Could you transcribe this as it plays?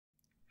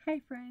Hi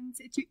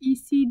friends, it's your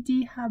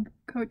ECDHUB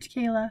Coach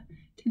Kayla.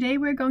 Today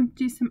we're going to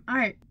do some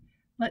art.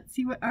 Let's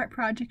see what art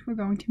project we're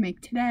going to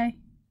make today.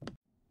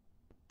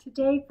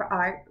 Today for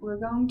art, we're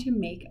going to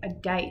make a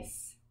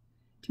dice.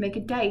 To make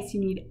a dice, you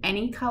need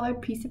any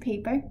colored piece of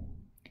paper,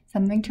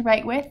 something to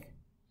write with,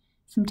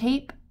 some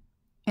tape,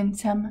 and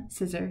some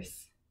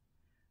scissors.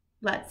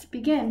 Let's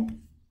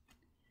begin.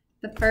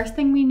 The first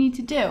thing we need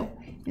to do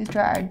is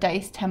draw our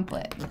dice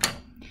template.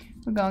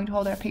 We're going to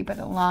hold our paper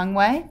the long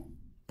way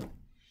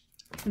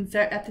and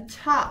start at the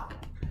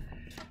top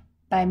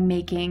by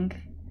making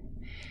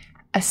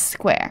a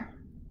square.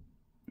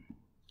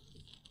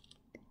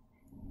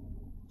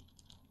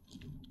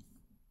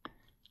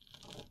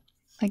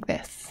 Like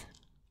this.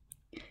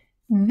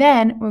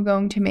 Then we're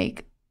going to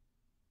make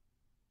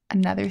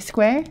another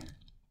square,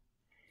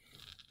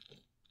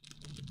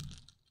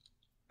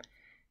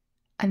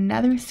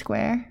 another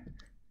square,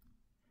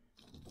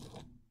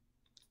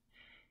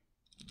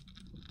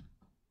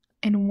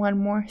 and one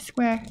more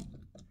square.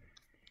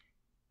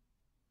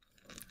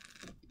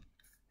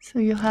 So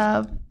you'll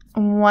have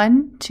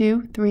 1,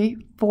 2, 3,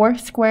 4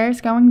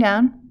 squares going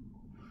down.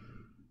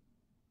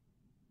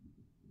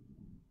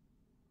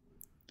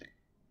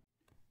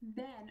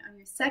 Then on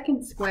your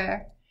second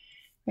square,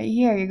 right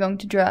here, you're going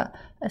to draw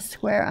a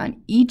square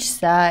on each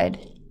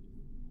side.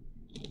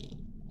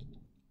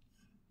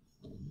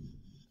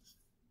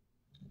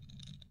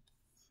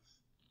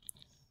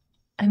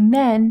 And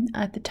then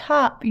at the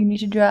top, you need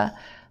to draw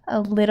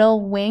a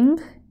little wing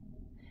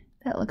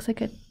that looks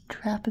like a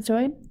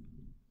trapezoid.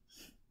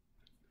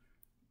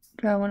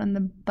 Draw one on the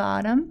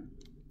bottom.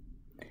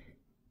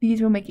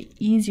 These will make it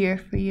easier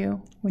for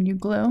you when you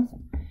glue.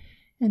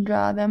 And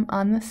draw them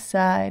on the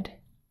side.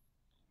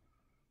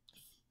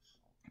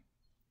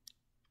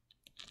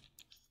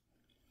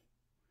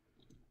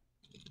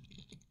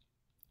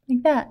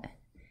 Like that.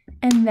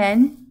 And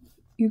then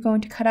you're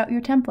going to cut out your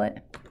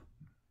template.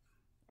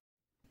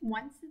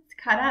 Once it's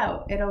cut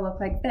out, it'll look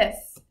like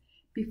this.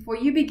 Before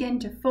you begin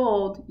to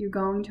fold, you're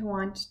going to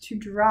want to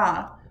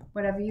draw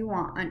whatever you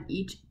want on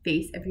each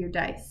face of your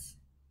dice.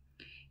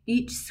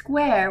 Each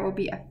square will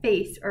be a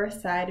face or a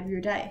side of your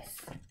dice.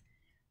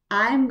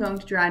 I'm going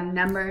to draw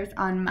numbers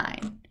on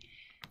mine.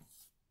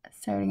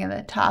 Starting at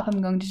the top,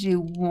 I'm going to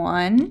do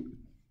 1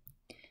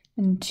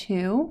 and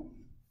 2,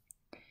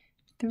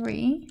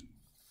 3,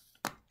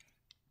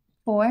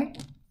 4,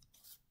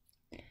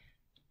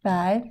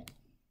 5,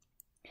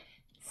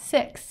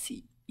 6.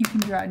 You can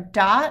draw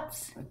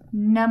dots,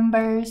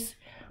 numbers,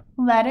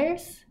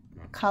 letters,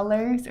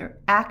 colors, or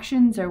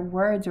actions, or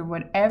words, or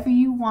whatever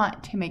you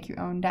want to make your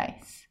own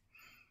dice.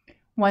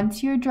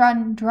 Once you're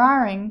done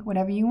drawing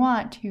whatever you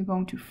want, you're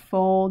going to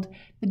fold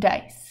the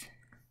dice.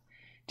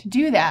 To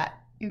do that,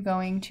 you're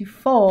going to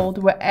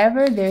fold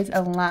wherever there's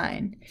a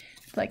line,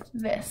 like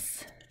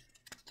this.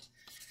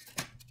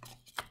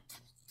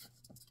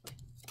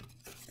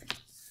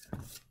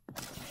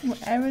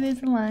 Wherever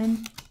there's a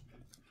line.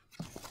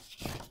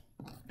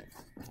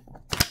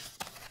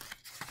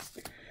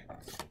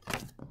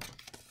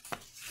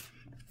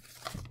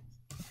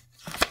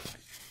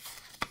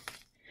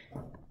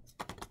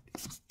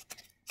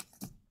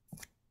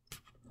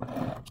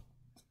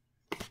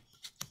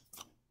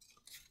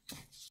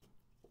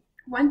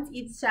 Once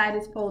each side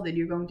is folded,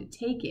 you're going to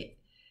take it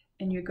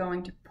and you're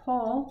going to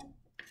pull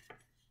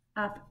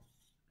up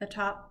the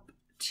top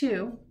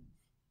 2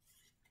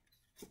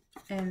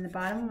 and the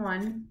bottom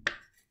 1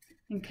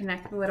 and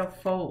connect the little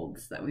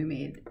folds that we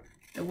made,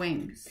 the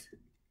wings.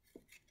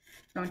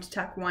 You're going to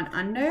tuck one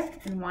under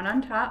and one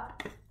on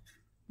top,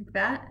 like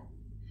that,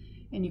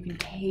 and you can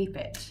tape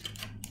it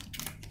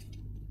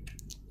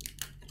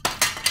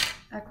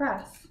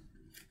across,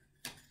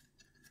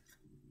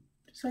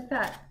 just like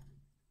that.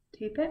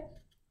 Tape it.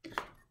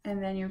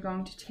 And then you're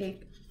going to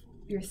take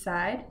your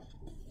side,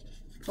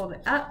 fold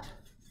it up,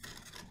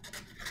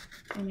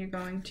 and you're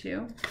going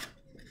to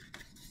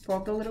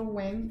fold the little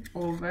wing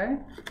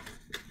over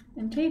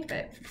and tape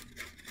it.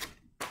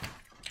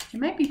 It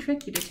might be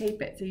tricky to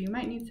tape it, so you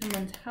might need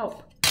someone's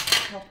help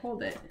to help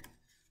hold it.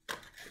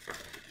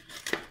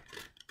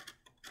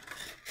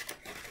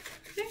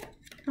 See?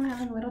 I'm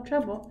having a little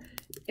trouble.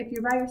 If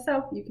you're by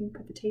yourself, you can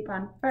put the tape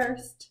on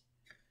first,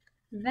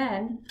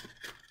 then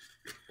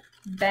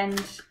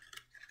bend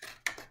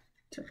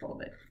to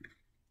fold it,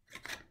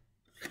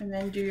 and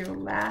then do your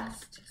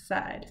last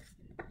side.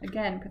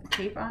 Again, put the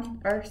tape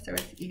on first so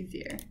it's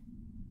easier,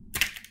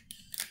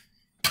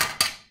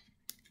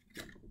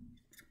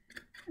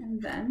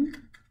 and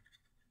then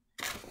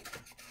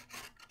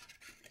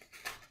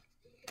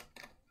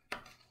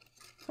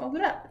fold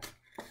it up,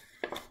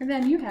 and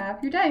then you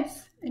have your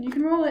dice and you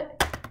can roll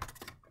it.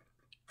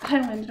 I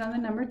landed on the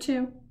number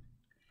 2.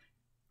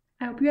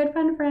 I hope you had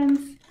fun,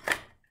 friends.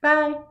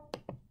 Bye.